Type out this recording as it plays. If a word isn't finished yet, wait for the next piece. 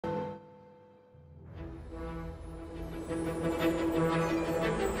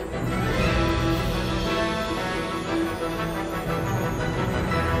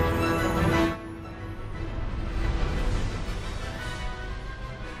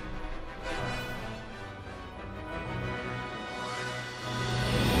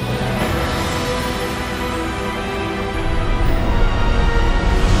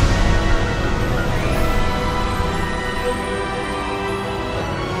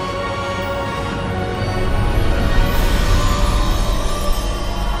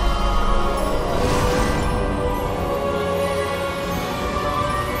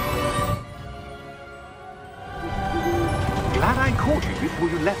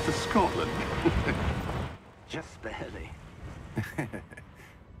to Scotland? Just barely.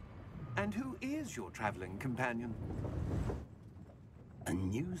 And who is your traveling companion? A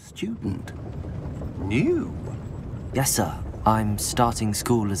new student. New? Yes, sir. I'm starting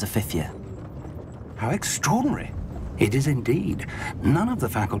school as a 5th year. How extraordinary. It is indeed. None of the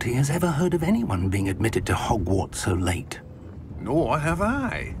faculty has ever heard of anyone being admitted to Hogwarts so late. Nor have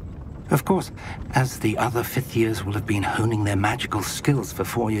I. Of course, as the other 5th years will have been honing their magical skills for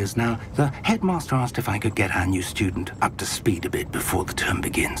 4 years now, the headmaster asked if I could get our new student up to speed a bit before the term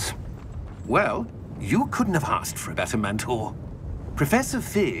begins. Well, you couldn't have asked for a better mentor. Professor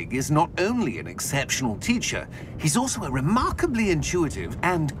Fig is not only an exceptional teacher, he's also a remarkably intuitive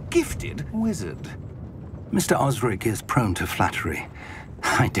and gifted wizard. Mr. Osric is prone to flattery.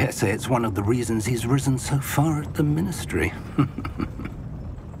 I dare say it's one of the reasons he's risen so far at the Ministry.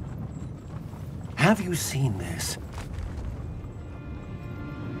 Have you seen this?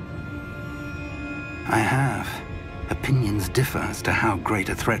 I have. Opinions differ as to how great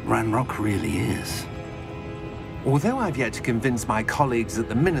a threat Ranrock really is. Although I've yet to convince my colleagues at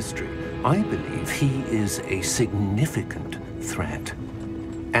the Ministry, I believe he is a significant threat.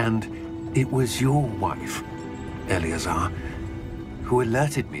 And it was your wife, Eleazar, who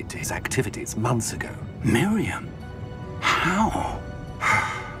alerted me to his activities months ago. Miriam? How?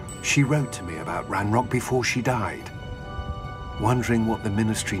 She wrote to me about Ranrock before she died, wondering what the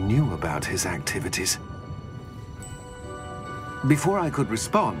Ministry knew about his activities. Before I could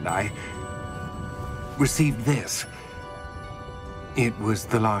respond, I received this. It was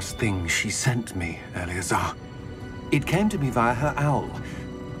the last thing she sent me, Eleazar. It came to me via her owl,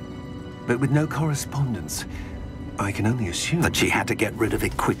 but with no correspondence. I can only assume That she had to get rid of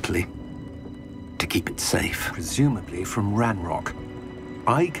it quickly, to keep it safe. presumably from Ranrock.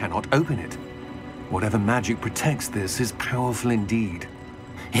 I cannot open it. Whatever magic protects this is powerful indeed.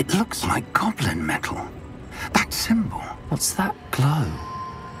 It looks like goblin metal. That symbol. What's that glow?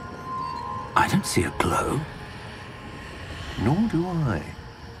 I don't see a glow. Nor do I.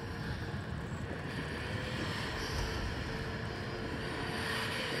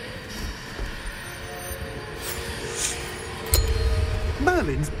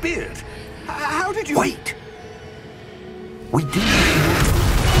 Merlin's beard! How did you... Wait! We do